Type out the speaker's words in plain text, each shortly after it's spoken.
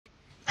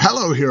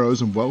Hello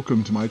heroes and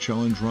welcome to my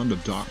challenge run to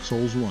Dark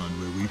Souls 1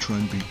 where we try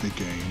and beat the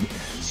game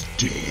as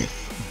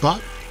Death.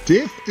 But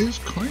Death is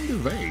kind of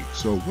vague,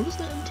 so what does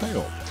that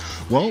entail?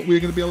 Well, we're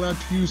going to be allowed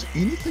to use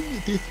anything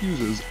that Death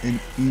uses in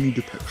any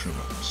depiction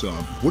of it. So,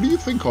 what do you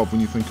think of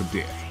when you think of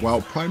Death?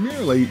 Well,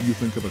 primarily you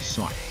think of a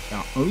scythe.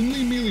 Our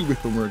only melee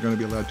weapon we're going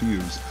to be allowed to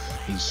use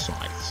is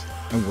scythes.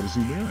 And what is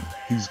he wearing?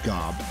 He's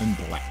garbed in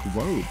black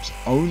robes.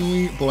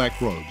 Only black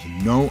robes,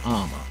 no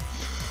armor.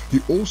 He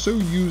also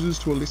uses,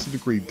 to a lesser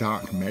degree,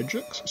 dark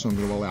magics, so I'm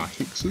going to allow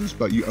hexes,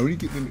 but you only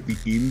get them at the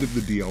end of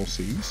the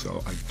DLC,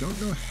 so I don't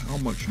know how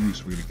much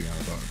use we're going to get out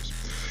of those.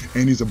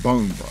 And he's a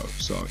bone bro,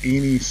 so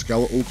any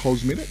skeletal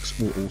cosmetics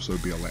will also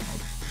be allowed.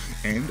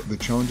 And the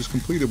challenge is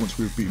completed once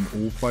we've beaten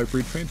all 5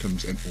 red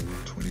phantoms and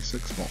all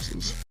 26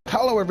 bosses.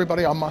 Hello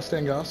everybody, I'm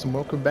Mustang Gus, and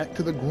welcome back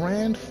to the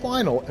grand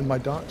final in my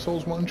Dark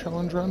Souls 1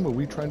 challenge run where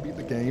we try and beat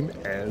the game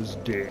as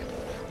Death.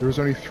 There's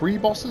only 3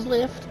 bosses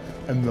left,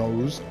 and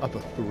those are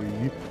the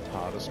 3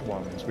 hardest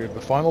ones. We have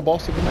the final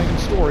boss of the main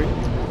story,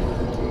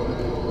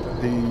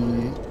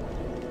 the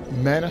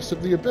Manus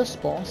of the Abyss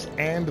boss,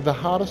 and the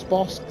hardest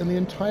boss in the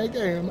entire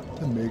game,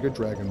 the Mega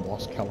Dragon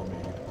boss,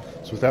 Calamide.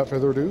 So without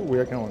further ado, we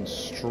are going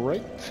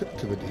straight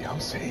to the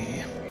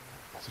DLC.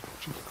 There's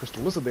a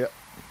crystal lizard there.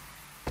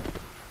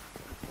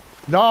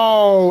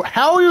 No!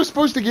 How are you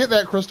supposed to get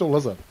that crystal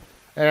lizard?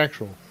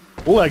 Actual.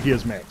 All that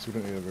gear's max, we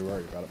don't need to be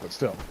worried about it, but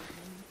still.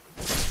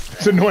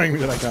 It's annoying me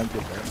that I can't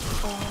get that.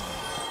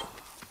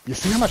 You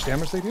see how much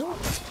damage they deal?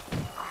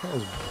 That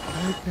is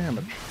big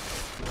damage.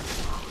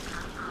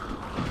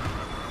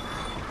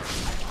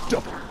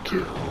 Double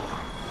kill.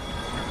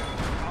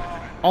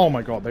 Oh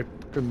my god, they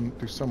can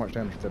do so much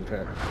damage with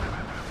that attack.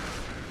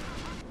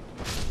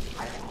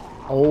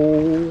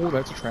 Oh,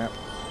 that's a trap.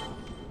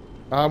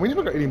 We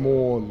never got any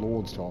more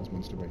Lord's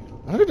Talismans, do we?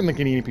 I don't even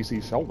think any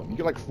NPCs sell them. You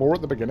get like 4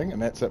 at the beginning,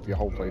 and that's it for your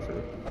whole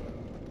playthrough.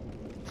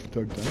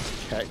 Don't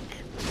attack.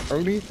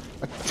 Only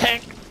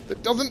attack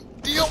that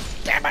doesn't deal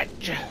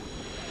damage!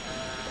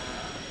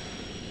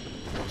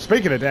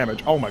 Speaking of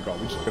damage, oh my god,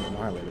 we just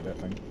annihilated that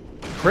thing.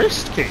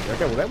 Crest key!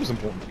 Okay, well that was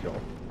important to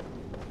kill.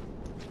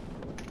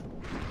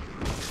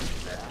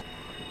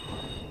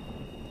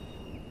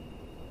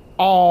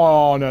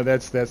 Oh no,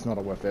 that's not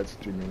a whiff, that's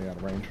genuinely out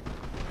of range.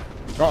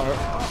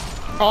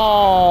 Uh-oh.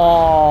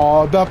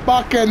 Oh, the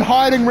fucking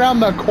hiding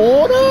around the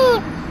corner?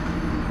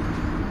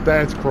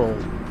 That's cruel.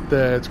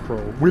 That's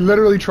cruel. We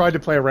literally tried to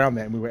play around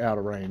that and we were out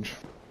of range.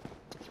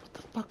 What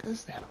the fuck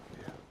is that up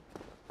there?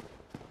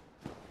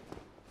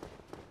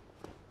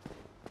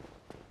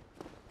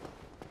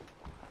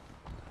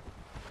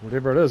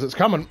 Whatever it is, it's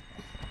coming.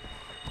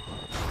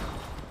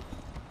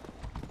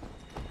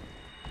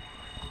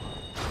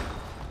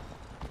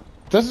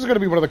 This is going to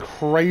be one of the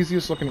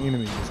craziest looking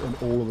enemies in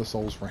all of the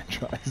Souls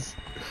franchise.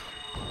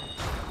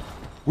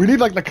 We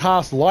need like the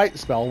cast light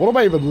spell. What am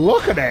I even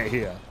looking at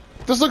here?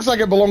 This looks like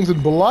it belongs in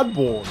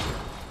Bloodborne.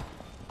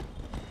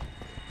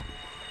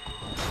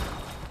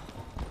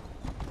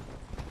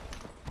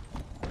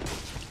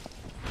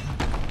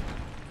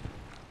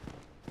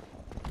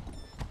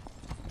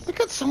 Look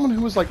at someone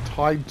who was like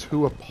tied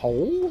to a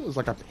pole as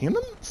like a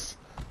penance.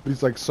 But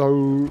he's like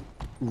so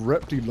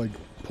ripped he like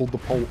pulled the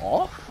pole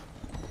off.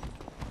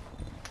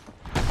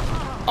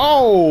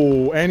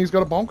 Oh, and he's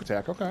got a bonk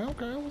attack. Okay,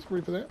 I was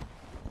ready for that.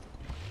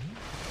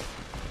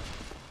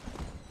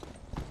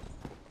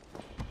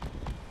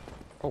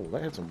 Oh,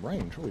 that had some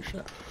range. Holy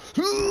shit.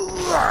 You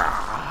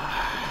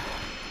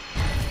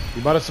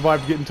might have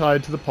survived getting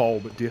tied to the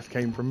pole, but death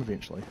came from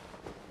eventually.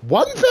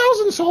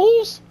 1,000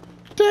 souls?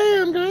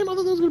 Damn, game. I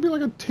thought there was going to be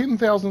like a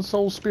 10,000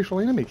 souls special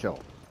enemy kill.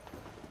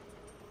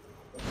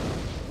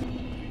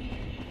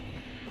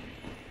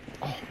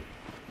 Oh.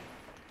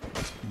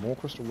 More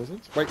crystal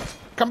lizards? Wait,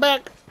 come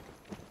back!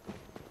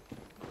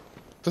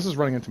 This is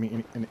running into me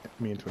into an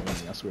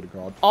enemy, I swear to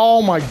god.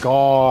 Oh my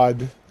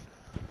god!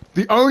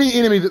 The only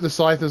enemy that the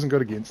scythe isn't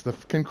good against, the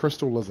fucking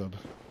crystal lizard.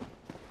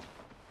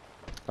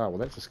 Oh, well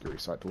that's a scary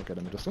sight to look at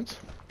in the distance.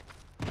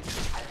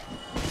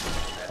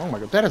 Oh my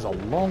god, that is a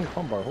long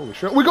combo, holy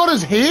shit. We got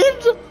his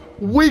head?!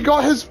 We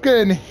got his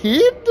fucking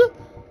head?!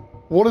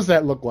 What does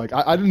that look like?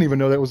 I didn't even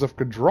know that was a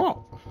fucking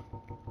drop.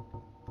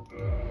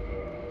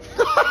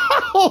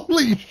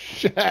 Holy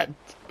shit!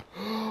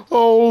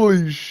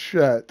 Holy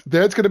shit.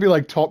 That's gonna be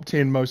like top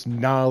 10 most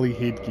gnarly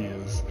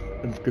headgears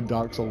in fucking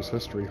Dark Souls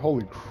history.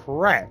 Holy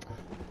crap.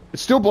 It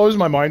still blows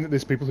my mind that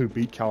there's people who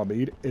beat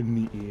Calamide in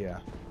the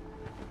air.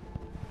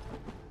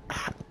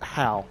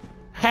 How?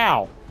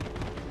 How?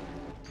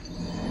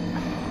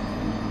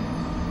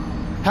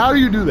 How do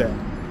you do that?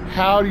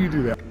 How do you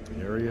do that?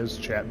 Here he is,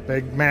 chat.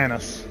 Big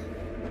Manus.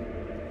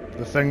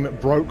 The thing that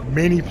broke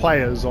many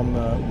players on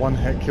the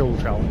one-hit kill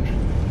challenge.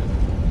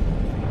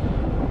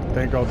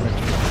 Thank God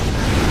mentioned it.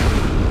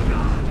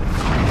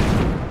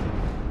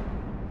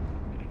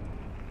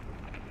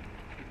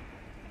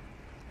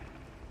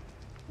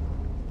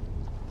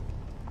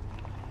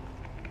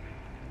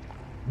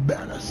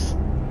 Manus,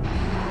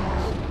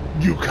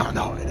 you can't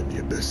hide in the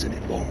abyss any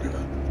longer.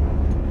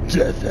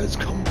 Death has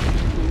come.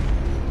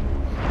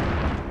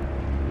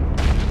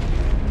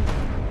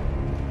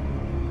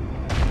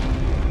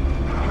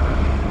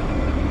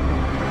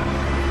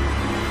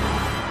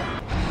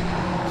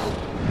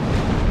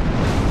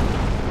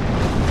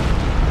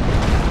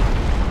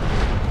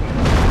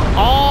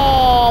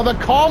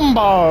 the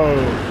combo!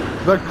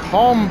 The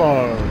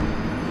combo!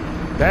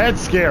 That's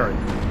scary.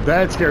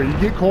 That's scary. You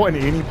get caught in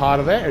any part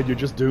of that, and you're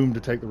just doomed to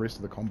take the rest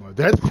of the combo.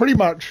 That's pretty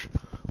much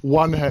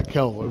one-hit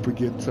kill if we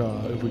get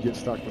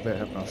stuck with that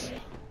hitting us.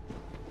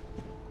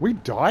 We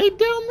died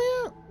down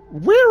there?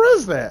 Where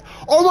is that?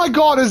 Oh my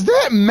god, is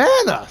that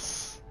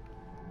Manus?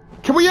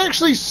 Can we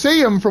actually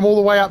see him from all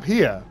the way up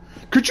here?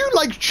 Could you,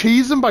 like,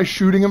 cheese him by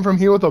shooting him from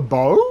here with a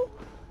bow?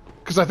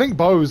 Because I think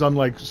bows,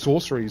 unlike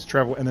sorceries,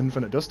 travel an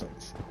infinite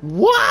distance.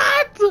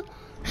 What?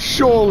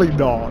 Surely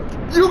not.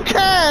 You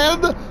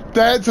can!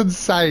 That's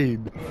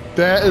insane.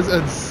 That is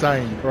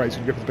insane. Alright, so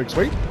you go for the big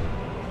sweep.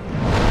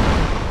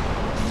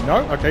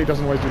 No? Okay, he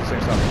doesn't always do the same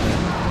stuff.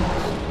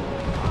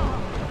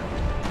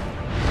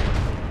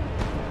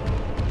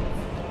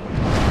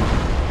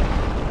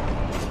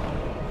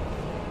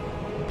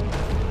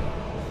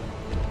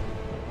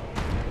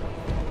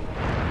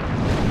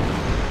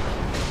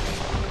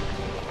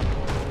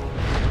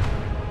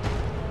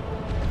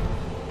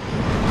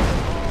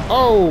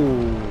 Oh!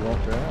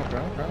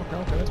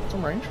 Okay, let's put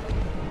some range.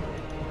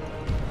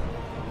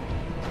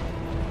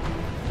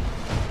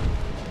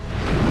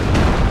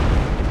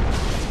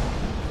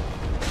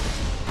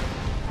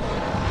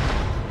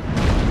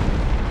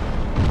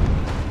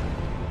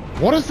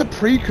 What is the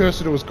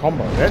precursor to his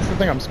combo? That's the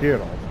thing I'm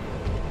scared of.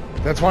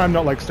 That's why I'm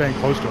not, like, staying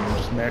close to him and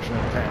just mashing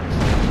attacks.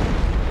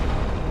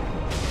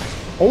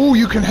 Oh,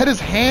 you can hit his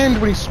hand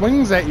when he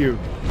swings at you.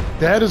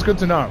 That is good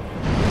to know.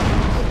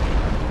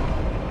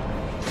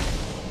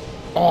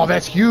 Oh,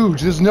 that's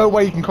huge. There's no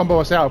way you can combo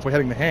us out if we're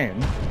hitting the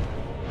hand.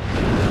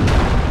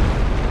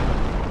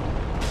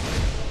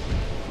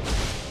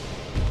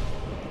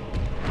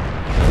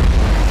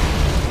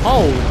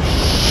 Oh,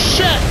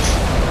 shit!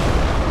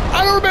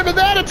 I don't remember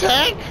that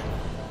attack!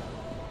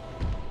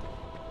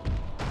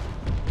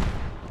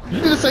 You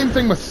did the same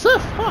thing with Sif,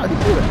 huh? I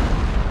didn't do that.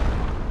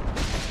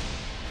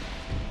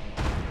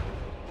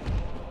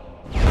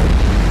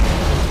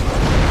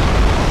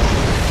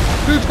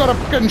 Dude's got a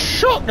fucking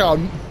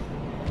shotgun!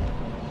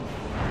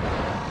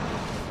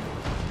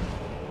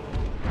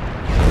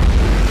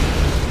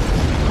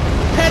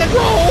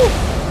 Roll!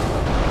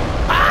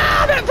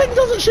 Ah, that thing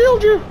doesn't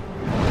shield you!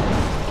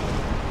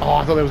 Oh,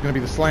 I thought that was going to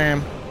be the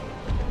slam.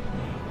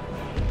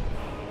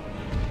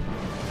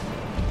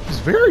 He's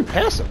very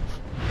passive.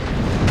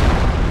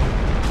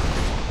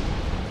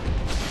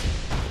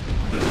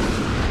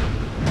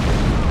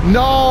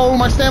 No,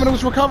 my stamina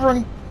was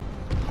recovering.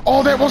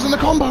 Oh, that wasn't the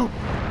combo.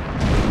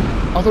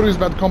 I thought he was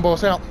about to combo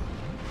us out.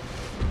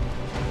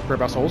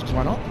 Grab our souls, because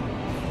why not?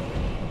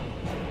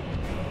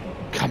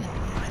 Come on.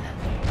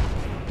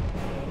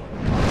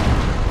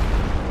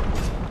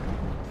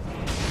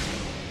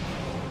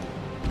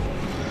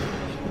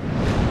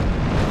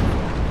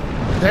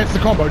 That's the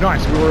combo.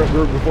 Nice. We were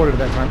recorded at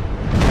that time.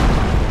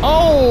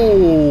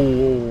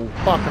 Oh!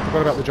 Fuck, I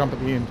forgot about the jump at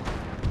the end.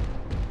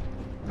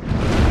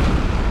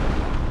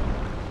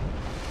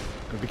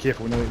 Gotta be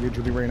careful when you're at the edge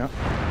of the arena.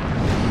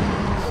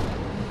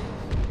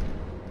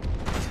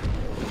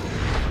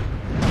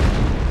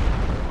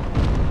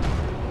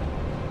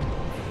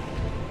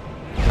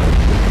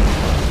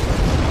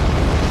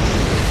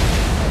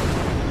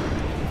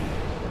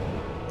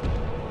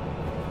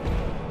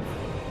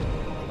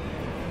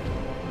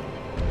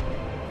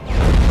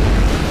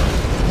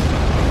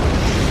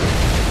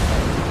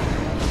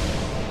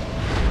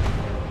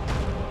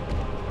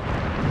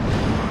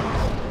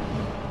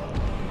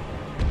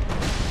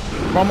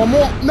 One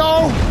more.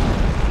 No!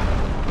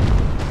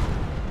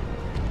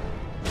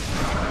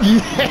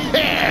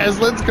 Yes!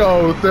 Let's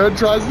go. Third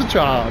tries the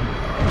charm.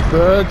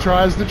 Third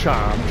tries the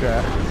charm,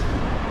 chat.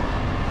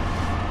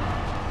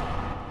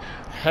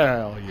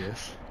 Hell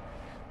yes.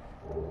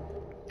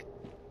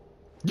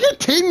 You get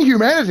 10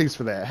 humanities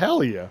for that.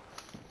 Hell yeah.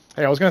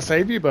 Hey, I was going to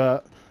save you,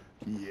 but...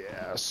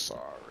 Yeah,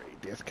 sorry.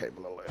 Death came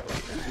a little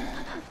early.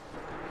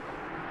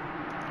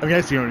 I mean,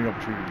 that's the only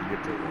opportunity to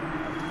get to it.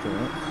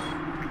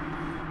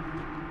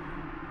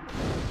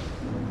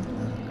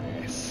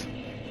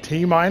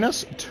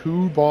 T-minus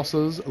 2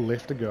 bosses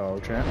left to go,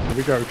 chat. Here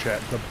we go,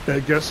 chat. The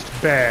biggest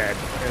bad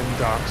in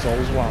Dark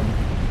Souls 1. Oh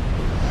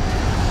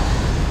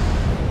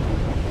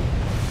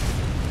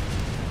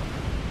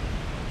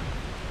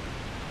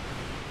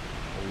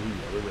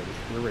yeah, we're ready.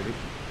 We're ready.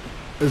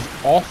 Is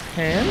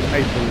offhand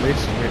a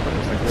blessed weapon?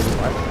 Is that really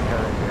like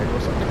carrying a dagger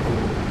or something?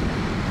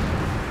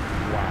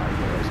 Wow,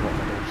 yeah, that's what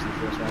that was the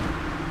first one.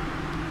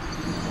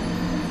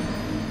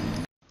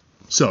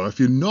 So, if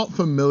you're not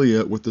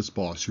familiar with this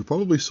boss, you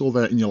probably saw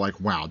that and you're like,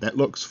 wow, that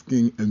looks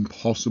fucking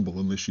impossible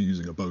unless you're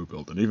using a bow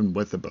build. And even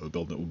with a bow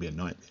build, it will be a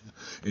nightmare.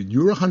 And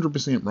you're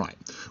 100% right.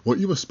 What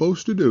you were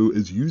supposed to do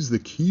is use the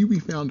key we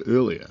found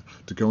earlier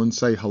to go and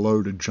say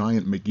hello to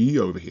Giant McGee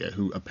over here,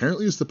 who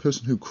apparently is the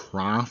person who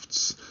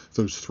crafts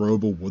those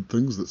throwable wood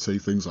things that say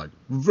things like,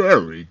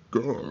 very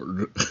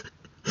good.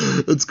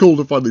 It's cool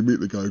to finally meet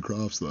the guy who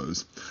crafts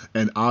those.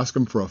 And ask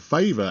him for a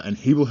favor and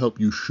he will help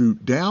you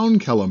shoot down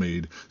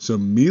Calamide so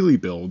melee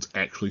builds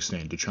actually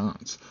stand a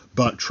chance.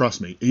 But trust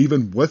me,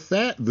 even with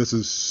that, this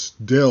is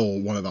still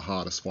one of the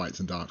hardest fights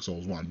in Dark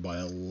Souls 1 by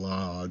a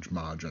large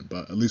margin.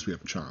 But at least we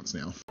have a chance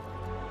now.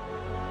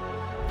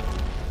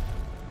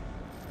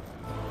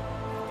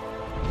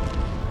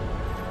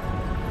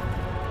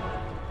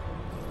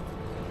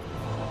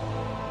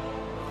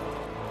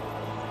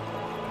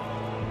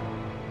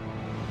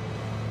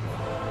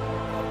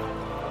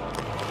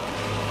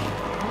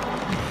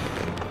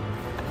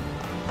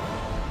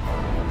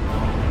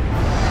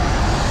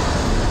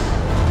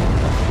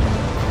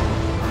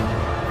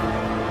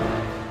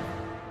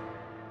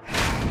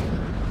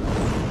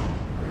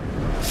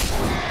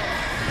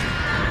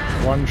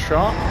 One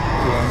shot,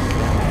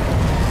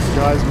 the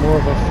guy's more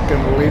of a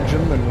fucking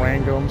legend than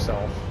Rango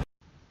himself.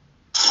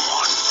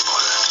 One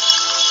bullet.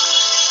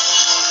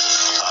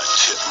 I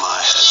tip my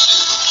hat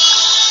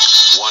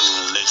to one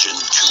legend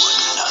to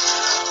another.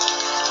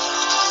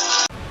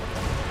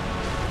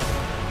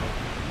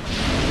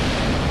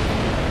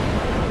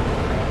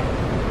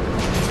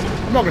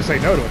 I'm not gonna say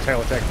no to a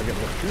tail attack if I get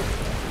the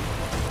opportunity.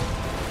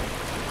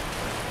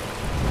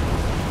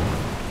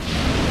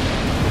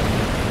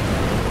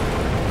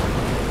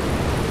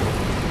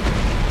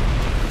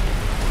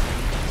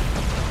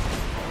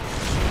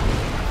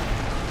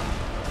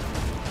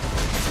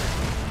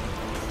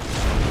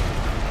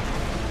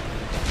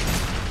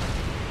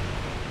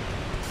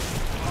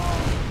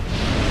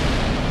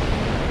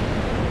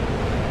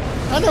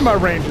 I know my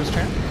ranges,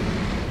 champ.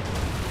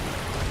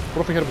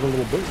 What if we hit him with a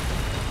little boot?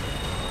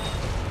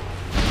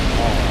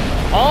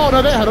 Oh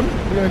no, that hit him.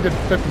 We only did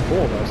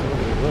 54 though, so that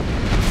was really good.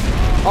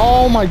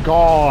 Oh my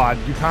god,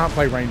 you can't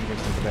play range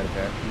against him with that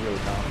attack. You really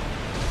can't.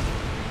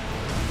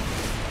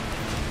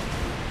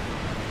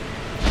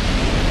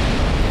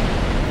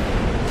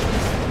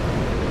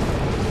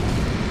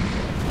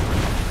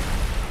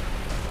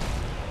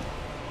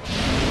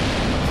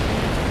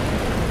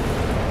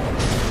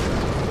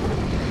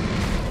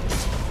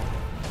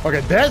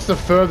 Okay, that's the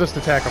furthest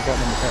attack I've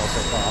gotten on the tail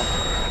so far.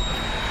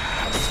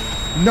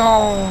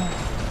 No!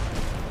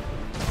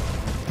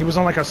 He was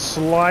on like a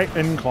slight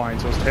incline,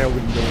 so his tail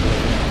wouldn't go away.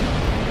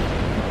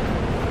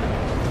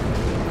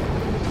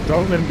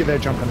 Don't let him get that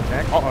jump and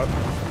attack. Uh-oh.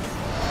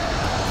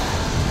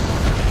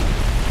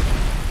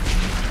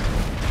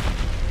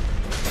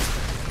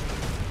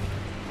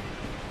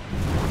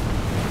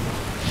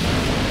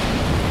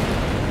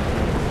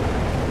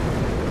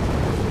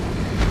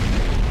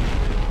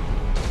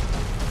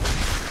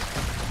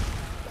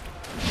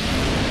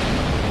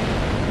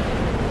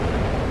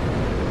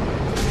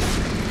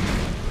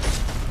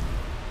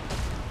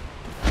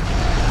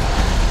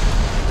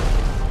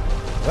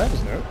 That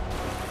was new.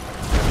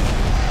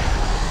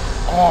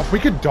 Oh, if we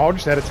could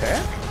dodge that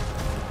attack,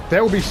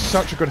 that would be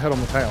such a good hit on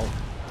the tail.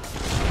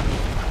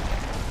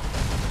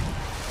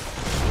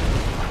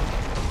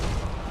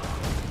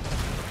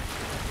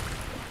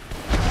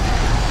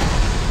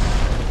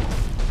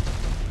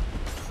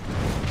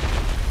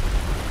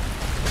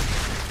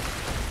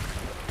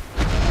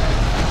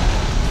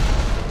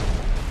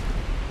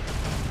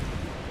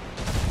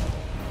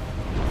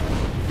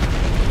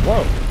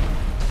 Whoa.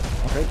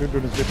 Okay, dude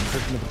doing his bit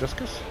pushing with the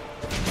discus.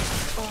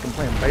 Been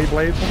playing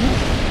Beyblades on here.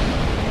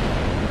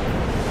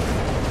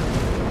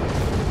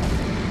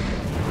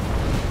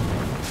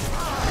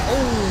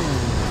 Oh!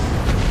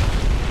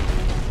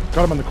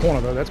 Got him in the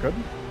corner though, that's good.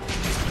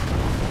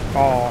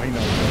 Oh, he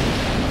knows that.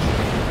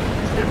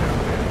 He's getting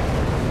out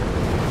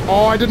there.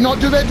 Oh, I did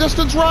not do that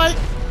distance right!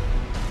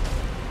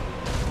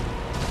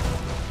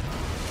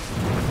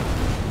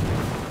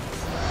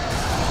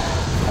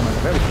 Oh my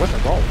god, that was with a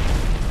roll.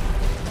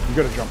 You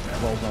gotta jump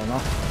that roll zone,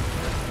 huh?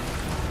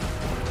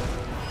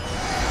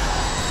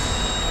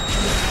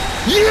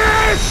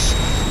 Yes!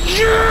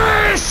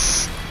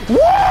 Yes!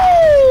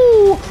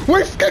 Woo!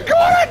 We've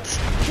got it!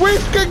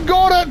 We've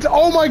got it!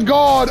 Oh my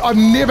god, I've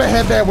never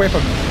had that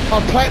weapon.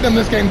 I've platinumed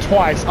this game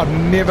twice. I've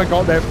never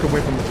got that fucking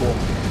weapon before.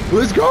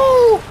 Let's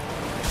go!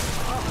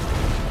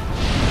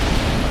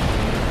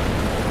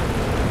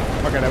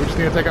 Okay, now we just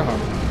need to take it home.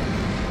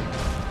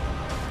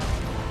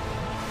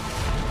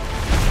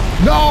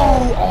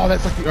 No! Oh,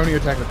 that's like the only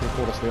attack that could have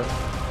caught us there.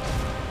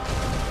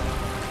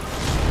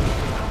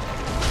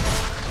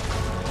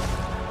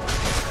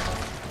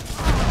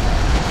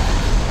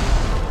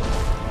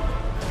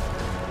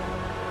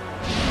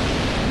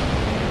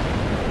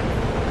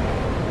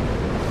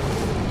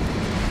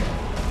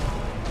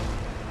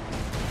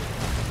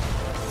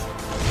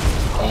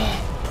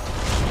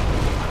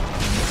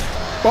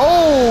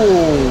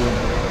 Boom!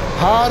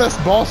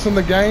 Hardest boss in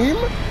the game?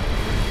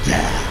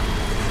 Yeah.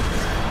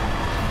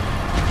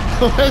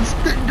 Let's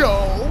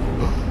go!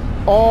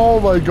 Oh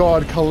my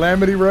god,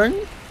 Calamity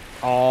Ring?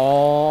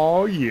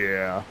 Oh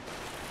yeah.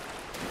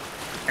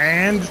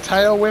 And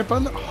tail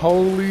weapon?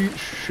 Holy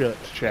shit,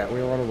 chat.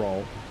 We are on a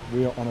roll.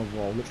 We are on a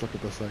roll. Let's look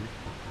at this thing.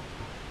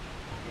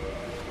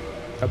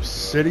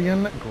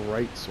 Obsidian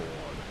Greatsword.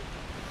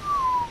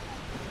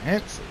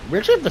 Fancy. We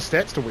actually have the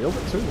stats to wield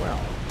it too. Wow.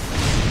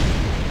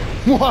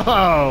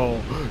 Whoa!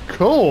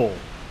 Cool.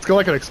 It's got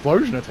like an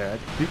explosion attack.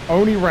 The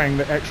only ring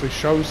that actually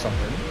shows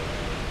something.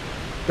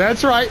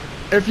 That's right.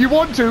 If you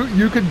want to,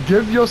 you can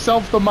give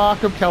yourself the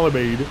Mark of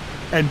Calamide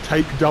and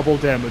take double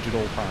damage at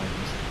all times.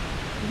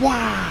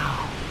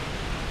 Wow!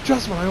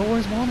 Just what I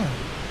always wanted.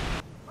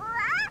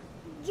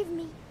 Give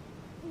me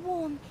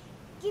warm.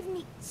 Give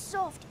me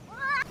soft.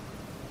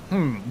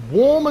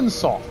 Warm and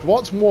soft.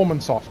 What's warm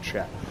and soft,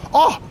 chat?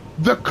 Oh!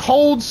 The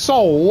cold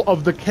soul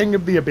of the King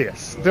of the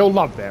Abyss. They'll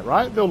love that,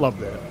 right? They'll love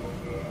that.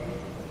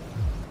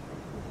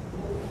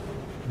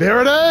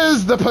 There it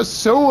is! The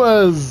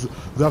Pursuers!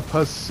 The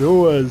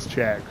Pursuers,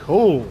 chat.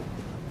 Cool.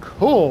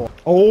 Cool.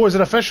 Oh, is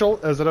it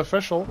official? Is it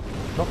official?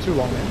 Not too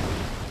long then.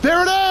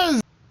 There it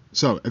is!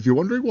 So, if you're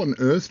wondering what on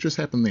earth just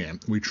happened there,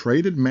 we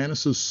traded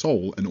Manus'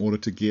 soul in order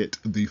to get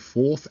the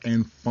 4th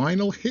and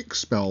final Hex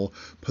spell,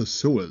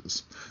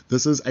 Pursuers.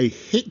 This is a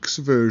Hex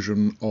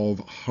version of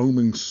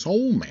Homing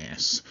Soul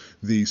Mass,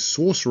 the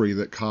sorcery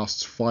that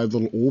casts 5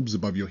 little orbs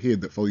above your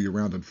head that follow you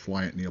around and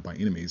fly at nearby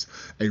enemies.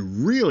 A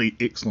really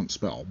excellent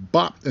spell,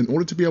 but in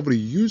order to be able to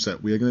use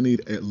it, we are going to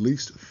need at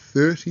least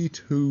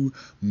 32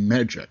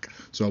 magic.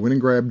 So I went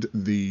and grabbed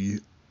the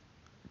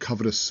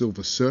Covetous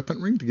Silver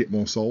Serpent Ring to get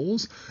more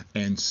souls,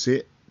 and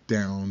set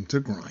down to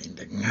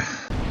grinding.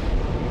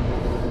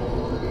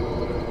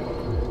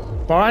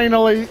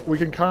 Finally, we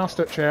can cast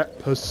it, chat.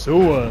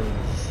 Pursuers.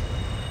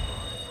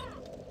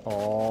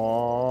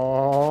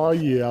 Oh,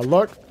 yeah,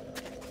 look.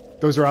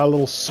 Those are our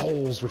little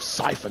souls we've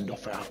siphoned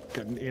off our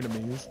good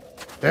enemies.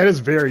 That is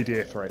very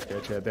death right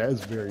there, chat. That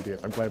is very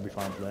death. I'm glad we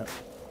found that.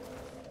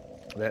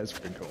 That is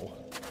freaking cool.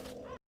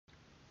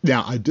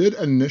 Now, I did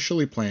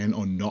initially plan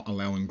on not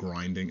allowing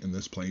grinding in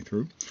this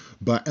playthrough,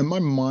 but in my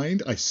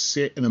mind, I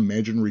set an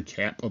imaginary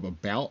cap of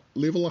about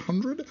level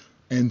 100,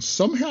 and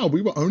somehow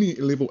we were only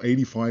at level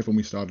 85 when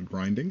we started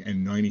grinding,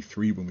 and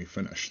 93 when we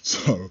finished,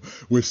 so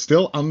we're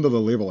still under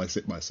the level I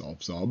set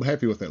myself, so I'm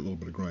happy with that little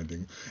bit of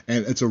grinding.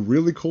 And it's a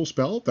really cool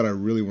spell that I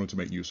really wanted to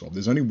make use of.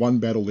 There's only one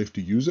battle left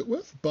to use it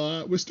with,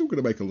 but we're still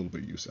going to make a little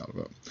bit of use out of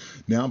it.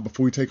 Now,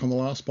 before we take on the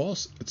last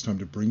boss, it's time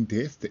to bring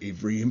death to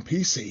every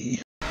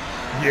NPC.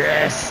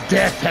 Yes,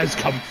 death has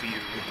come for you,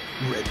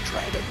 Red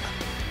Dragon.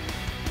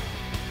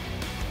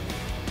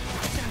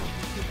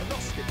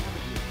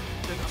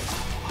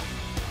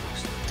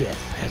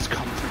 Death has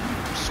come for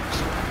you,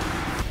 sorcerer.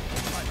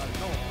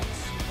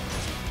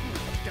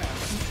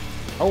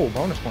 Oh,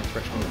 bonus points for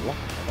actually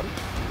blocking.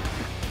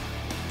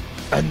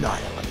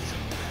 Annihilate.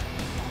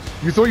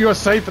 You thought you were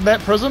safe in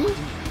that prison?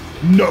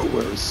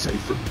 Nowhere is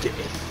safe from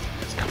death.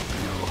 Has come for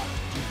you.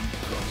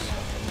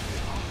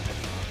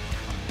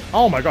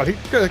 Oh my god, he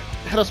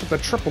hit us with a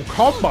triple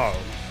combo.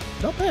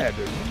 Not bad,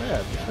 dude. Not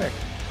bad. Respect.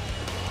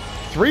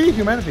 3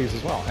 humanities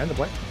as well, and the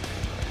black.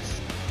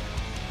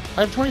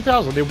 I have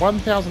 20,000. They're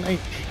 1,000 each.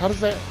 How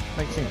does that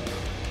make sense?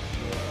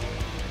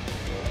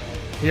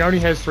 He only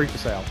has 3 for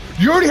sale.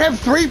 You only have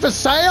 3 for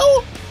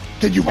sale?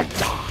 Then you will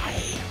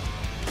die.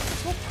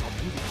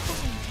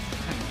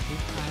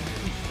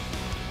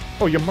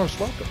 Oh, you're most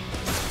welcome.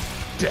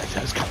 Death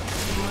has come.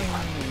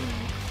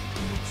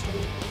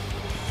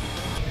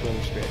 Full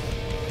respect.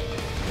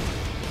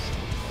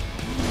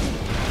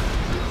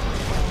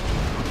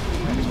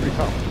 It's pretty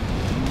tough.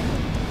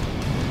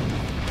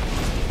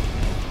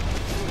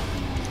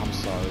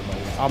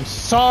 I'm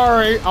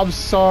sorry, mate. I'm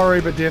sorry,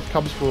 but death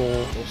comes for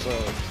all. Also,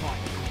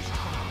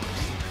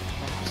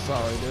 I'm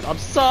sorry, dude. I'm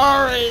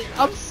sorry.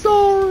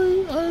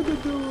 I had to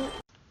do it.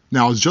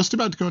 Now, I was just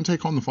about to go and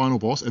take on the final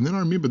boss, and then I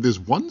remembered there's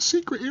one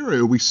secret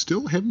area we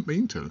still haven't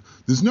been to.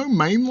 There's no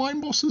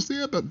mainline bosses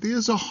there, but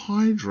there's a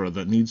Hydra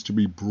that needs to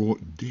be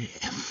brought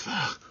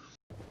death.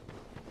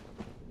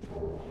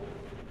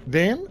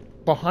 Then,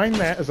 behind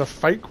that is a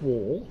fake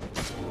wall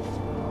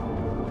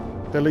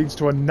that leads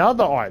to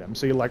another item.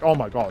 So you're like, oh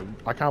my god,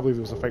 I can't believe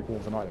there was a fake wall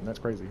with an item. That's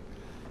crazy.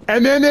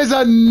 And then there's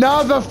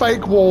another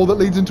fake wall that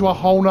leads into a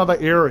whole nother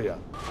area.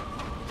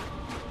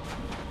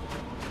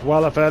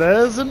 Well, if it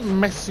isn't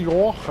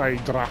Monsieur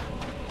Hydra,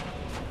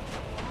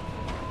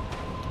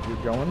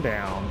 you're going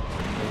down.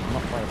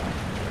 Not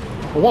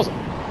right. Or was it?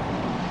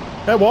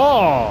 It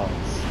was!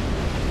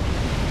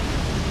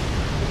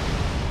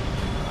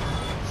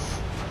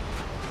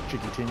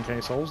 Cheeky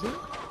 10k souls there.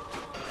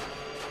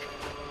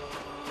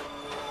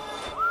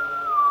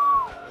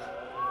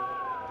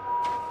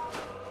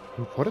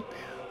 Who put it there?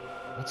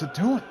 What's it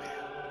doing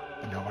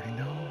there? Nobody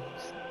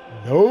knows.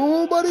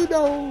 Nobody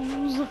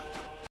knows!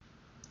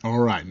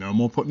 Alright, no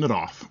more putting it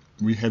off.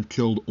 We have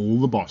killed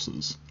all the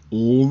bosses,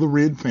 all the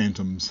red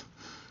phantoms,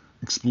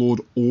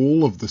 explored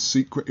all of the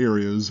secret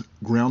areas,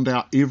 ground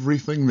out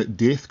everything that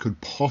death could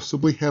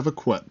possibly have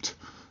equipped,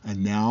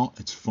 and now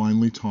it's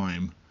finally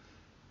time.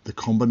 The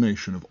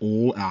combination of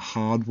all our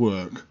hard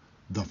work,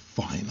 the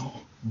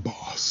final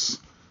boss.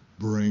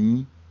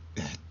 Bring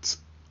it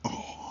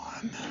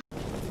on.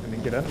 And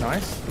then get it,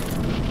 nice.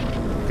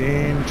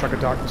 Then chuck a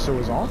Dark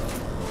Pursuers on.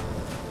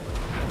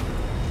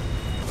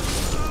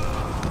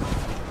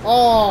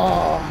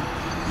 Oh!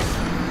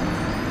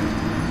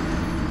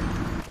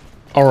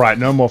 Alright,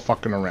 no more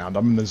fucking around.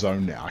 I'm in the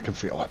zone now. I can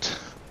feel it.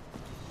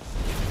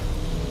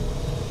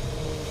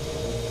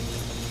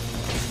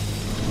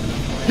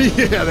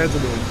 Yeah, that's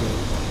annoying too.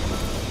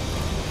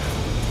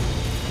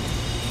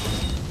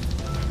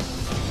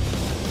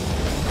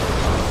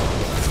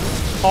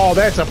 Oh,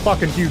 that's a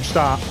fucking huge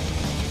start.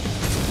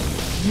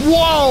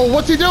 Whoa,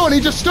 what's he doing? He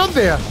just stood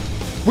there.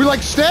 We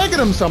like staggered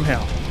him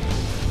somehow.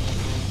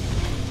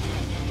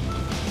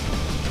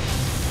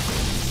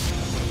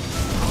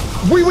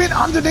 We went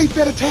underneath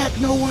that attack,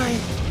 no way.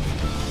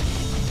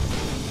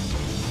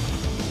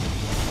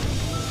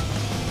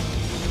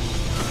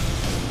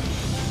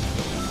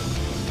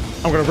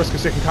 I'm gonna risk a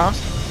second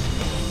cast.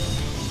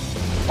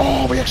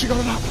 Oh, we actually got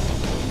it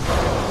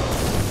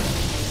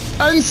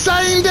up.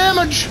 Insane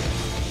damage.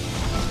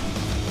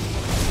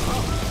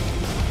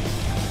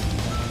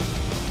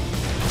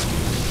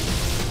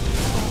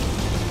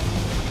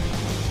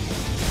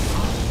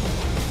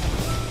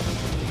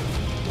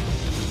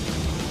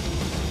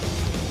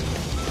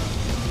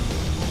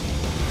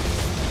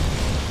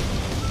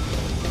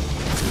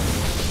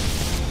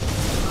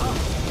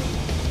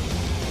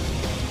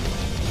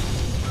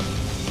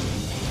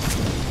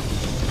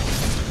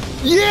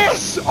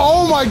 Yes!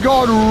 Oh my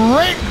god,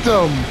 wrecked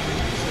him!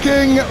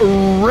 King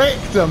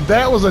wrecked him.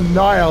 That was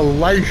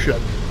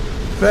annihilation.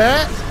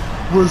 That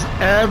was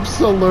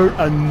absolute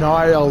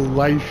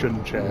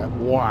annihilation, chat.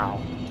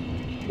 Wow.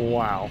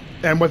 Wow.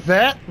 And with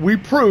that, we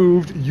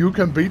proved you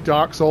can beat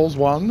Dark Souls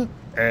 1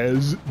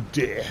 as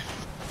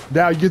Death.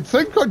 Now, you'd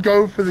think I'd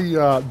go for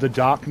the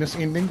darkness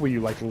ending, where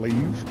you, like,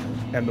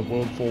 leave and the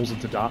world falls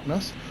into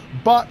darkness.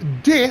 But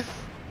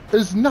Death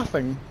is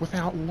nothing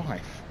without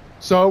life.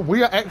 So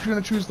we are actually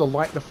going to choose the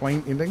Light the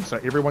Flame ending, so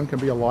everyone can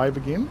be alive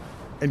again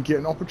and get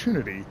an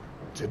opportunity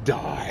to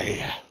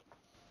die.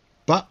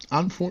 But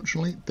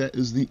unfortunately, that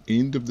is the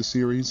end of the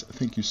series.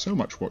 Thank you so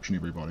much for watching,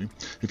 everybody.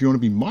 If you want to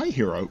be my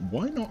hero,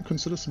 why not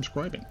consider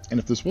subscribing? And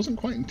if this wasn't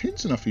quite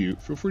intense enough for you,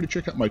 feel free to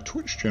check out my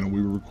Twitch channel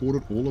where we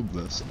recorded all of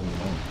this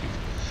live.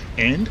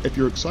 And if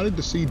you're excited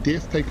to see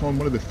Death take on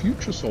one of the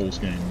future Souls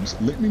games,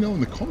 let me know in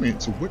the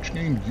comments of which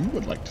game you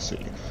would like to see.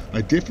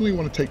 I definitely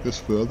want to take this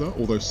further,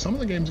 although some of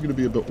the games are going to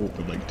be a bit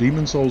awkward. Like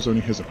Demon Souls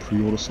only has a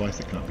pre-order scythe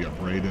that can't be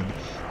upgraded.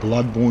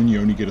 Bloodborne,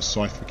 you only get a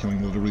scythe for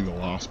killing literally the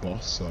last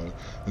boss, so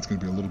it's going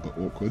to be a little bit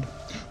awkward.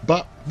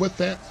 But with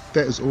that,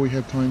 that is all we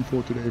have time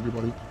for today,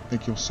 everybody.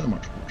 Thank you all so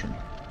much for watching.